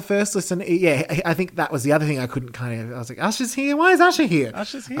 on the first listen, I think that was the other thing I couldn't I was like, Usher's here? Why is Usher here?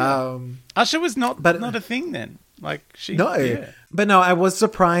 Usher's here. Usher was not a thing then. Like But no, I was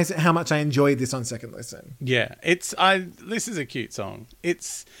surprised at how much I enjoyed this on second listen. Yeah, this is a cute song.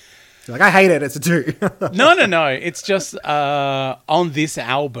 It's like, I hate it. It's a 2. No. It's just on this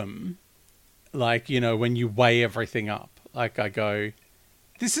album, like, you know, when you weigh everything up, like I go,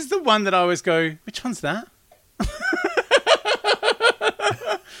 this is the one that I always go, which one's that?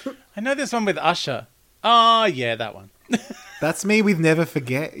 I know there's one with Usher. Oh yeah, that one. That's me with Never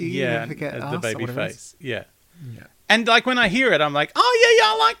Forget. Never Forget the baby face. Yeah. Yeah. And like when I hear it, I'm like, oh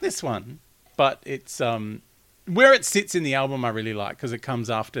yeah, I like this one. but it's where it sits in the album I really like, because it comes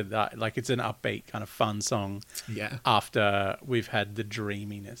after that, like it's an upbeat kind of fun song. Yeah. After we've had the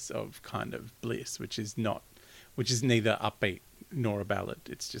dreaminess of kind of Bliss, which is neither upbeat nor a ballad.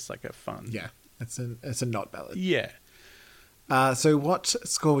 It's just like a fun. Yeah. It's a not ballad. Yeah. So what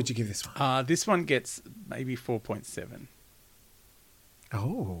score would you give this one? This one gets maybe 4.7.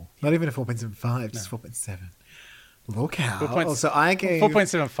 Oh, not even a 4.75, just 4.7. Look out. 4. So I gave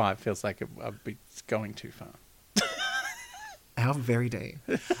 4.75 feels like I'd be going too far. How very deep.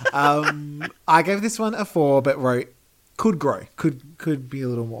 I gave this one a 4, but wrote could grow, could be a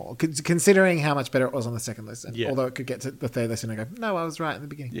little more, considering how much better it was on the second listen. Yeah. Although it could get to the third listen and go, no, I was right in the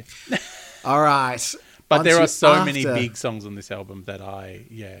beginning. Yeah. All right. But there are so many big songs on this album that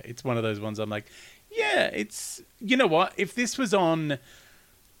it's one of those ones I'm like, yeah, it's, you know what? If this was on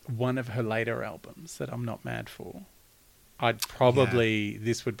one of her later albums that I'm not mad for,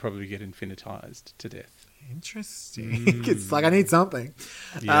 this would probably get infinitized to death. Interesting. It's like I need something.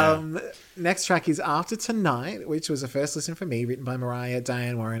 Yeah. Next track is After Tonight, which was a first listen for me, written by Mariah,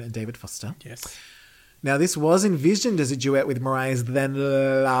 Diane Warren, and David Foster. Yes. Now, this was envisioned as a duet with Mariah's then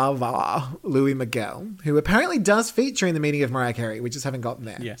lover, Louis Miguel, who apparently does feature in the meeting of Mariah Carey. We just haven't gotten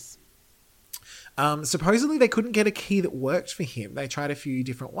there. Yes. Supposedly, they couldn't get a key that worked for him. They tried a few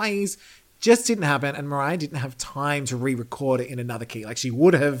different ways, just didn't happen, and Mariah didn't have time to re-record it in another key. Like, she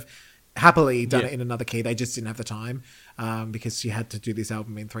would have happily done it in another key. They just didn't have the time because she had to do this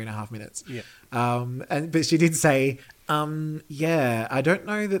album in 3.5 minutes. Yeah. But she did say, I don't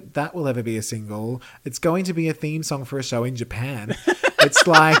know that will ever be a single. It's going to be a theme song for a show in Japan. It's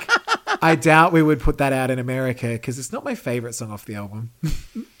like, I doubt we would put that out in America because it's not my favorite song off the album.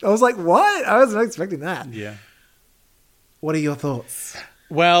 I was like, what? I wasn't expecting that. Yeah. What are your thoughts?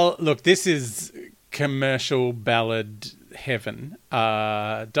 Well, look, this is commercial ballad heaven.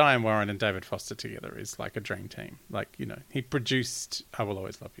 Diane Warren and David Foster together is like a dream team. Like, you know, he produced I Will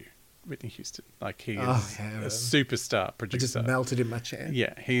Always Love You, Whitney Houston. Like, he is a superstar producer. I just melted in my chair.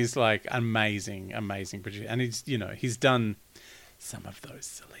 Yeah, he's like amazing producer. And he's done some of those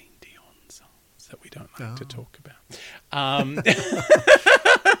Celine Dion songs that we don't like to talk about.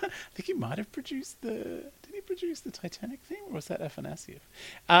 I think he might have produced Did he produce the Titanic theme, or was that Afanasieff?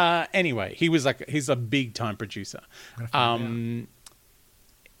 Anyway, he's a big time producer. You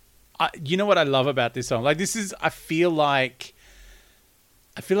know what I love about this song? Like, I feel like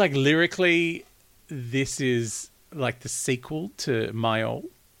lyrically, this is like the sequel to My All.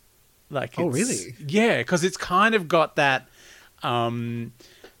 Like, oh, really? Yeah, because it's kind of got that.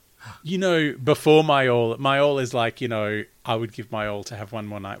 Before My All is like, I would give my all to have one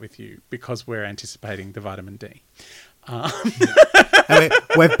more night with you because we're anticipating the vitamin D.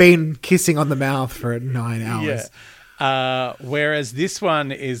 We've been kissing on the mouth for 9 hours. Yeah. Whereas this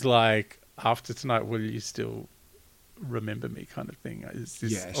one is like, after tonight, will you still remember me, kind of thing? Is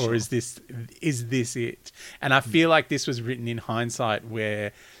this it? And I feel like this was written in hindsight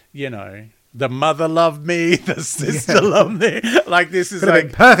where, the mother loved me, the sister loved me. Like, this is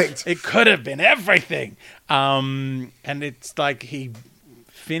been perfect. It could have been everything. And it's like he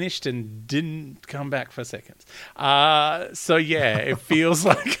finished and didn't come back for seconds. So yeah, it feels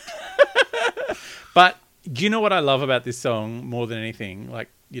like. But you know what I love about this song more than anything? Like,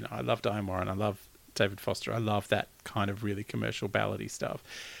 I love Diane Warren, I love David Foster, I love that kind of really commercial ballady stuff.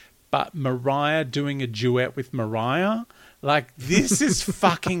 But Mariah doing a duet with Mariah, like, this is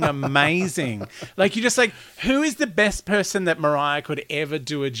fucking amazing. Like, you're just like, who is the best person that Mariah could ever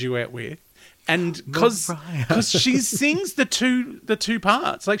do a duet with? And because she sings the two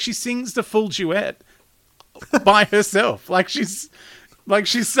parts, like, she sings the full duet by herself. Like, she's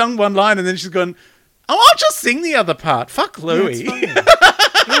sung one line and then she's gone, oh, I'll just sing the other part. Fuck Louis.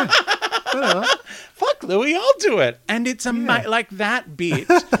 Fuck Louis, I'll do it. And it's like that bit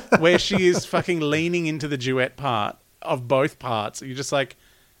where she is fucking leaning into the duet part of both parts. You're just like,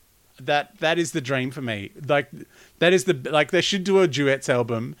 that is the dream for me. Like, that is they should do a duets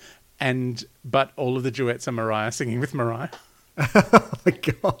album, but all of the duets are Mariah singing with Mariah. Oh my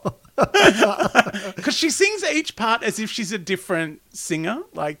God. Because she sings each part as if she's a different singer.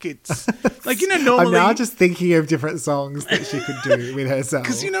 Like, it's like, normally I'm now just thinking of different songs that she could do with herself.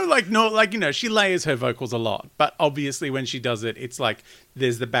 Because she layers her vocals a lot, but obviously when she does it, it's like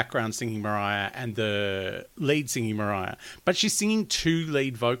there's the background singing Mariah and the lead singing Mariah, but she's singing two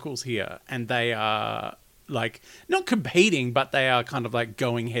lead vocals here, and they are like not competing, but they are kind of like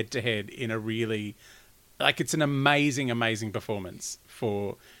going head to head in a really, like, it's an amazing performance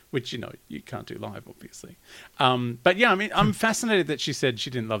for which, you can't do live, obviously. But yeah, I mean, I'm fascinated that she said she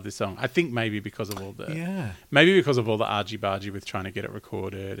didn't love this song. I think maybe because of all the argy-bargy with trying to get it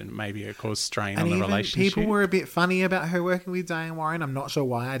recorded, and maybe it caused strain on the relationship. People were a bit funny about her working with Diane Warren. I'm not sure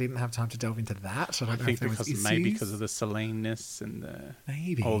why. I didn't have time to delve into that. I think because of the Celine-ness and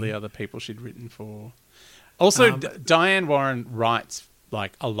all the other people she'd written for. Also, Diane Warren writes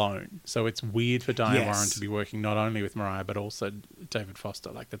like alone, so it's weird for Diane Warren to be working not only with Mariah but also David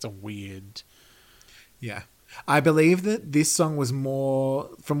Foster. Like, that's a weird. Yeah, I believe that this song was more,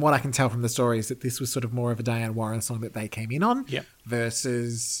 from what I can tell from the stories, that this was sort of more of a Diane Warren song that they came in on. Yeah.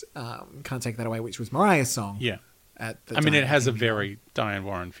 Versus Can't Take That Away, which was Mariah's song. Yeah. It has a very Diane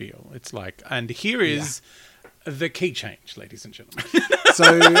Warren feel. It's like, and here is the key change, ladies and gentlemen. So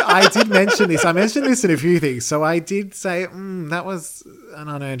I did mention this. I mentioned this in a few things. So I did say that was an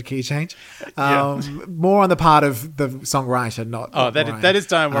unearned key change. More on the part of the songwriter, not. Oh, that is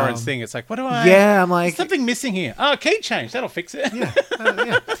Diane Warren's thing. It's like, what do I? Yeah, I'm like, something missing here. Oh, key change. That'll fix it. Yeah.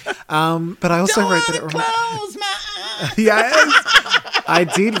 But I also wrote that it close my eyes. Yes, I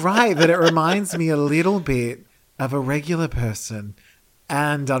did write that it reminds me a little bit of A Regular Person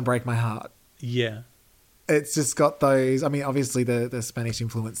and Unbreak My Heart. Yeah. It's just got those. I mean, obviously the Spanish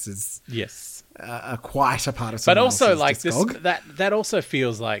influences, are quite a part of. But also, like this, that also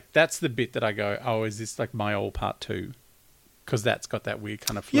feels like that's the bit that I go, oh, is this like My All Part 2? Because that's got that weird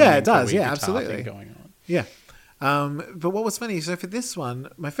kind of it does, absolutely thing going on. Yeah. But what was funny? So for this one,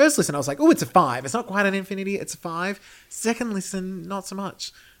 my first listen, I was like, oh, it's a 5. It's not quite an infinity. It's a 5. Second listen, not so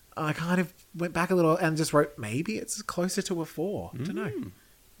much. I kind of went back a little and just wrote, maybe it's closer to a 4. I don't know.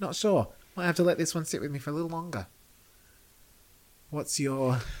 Not sure. Might have to let this one sit with me for a little longer. What's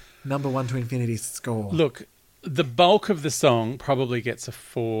your number 1 to infinity score? Look, the bulk of the song probably gets a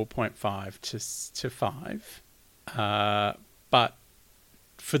 4.5 to 5. But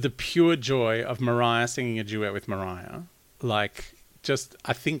for the pure joy of Mariah singing a duet with Mariah, like,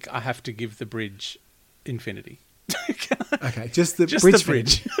 I think I have to give the bridge infinity. Okay, just the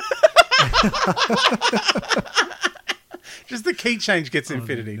bridge. Just the key change gets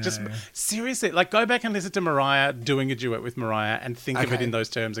infinity. No. Just seriously, like, go back and listen to Mariah doing a duet with Mariah and think of it in those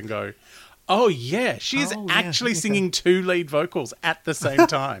terms and go, oh yeah, she is actually singing 2 lead vocals at the same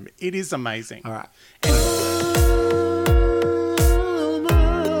time. It is amazing. All right.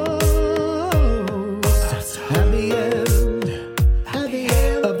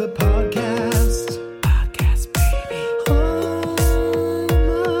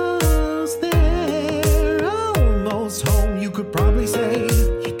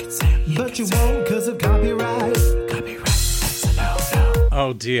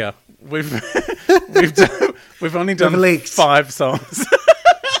 Oh dear, we've only done 5 songs.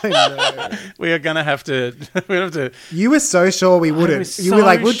 I know. We are gonna have to. You were so sure we wouldn't. You were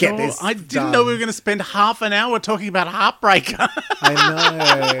like, we'll get this. I didn't know we were going to spend half an hour talking about Heartbreaker. I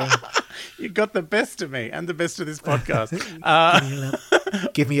know. You got the best of me and the best of this podcast.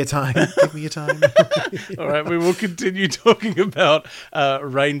 Give me your time. Give me your time. All right, we will continue talking about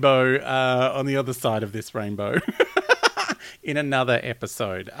Rainbow on the other side of this rainbow. In another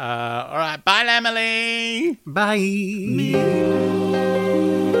episode. All right, bye, Emily. Bye.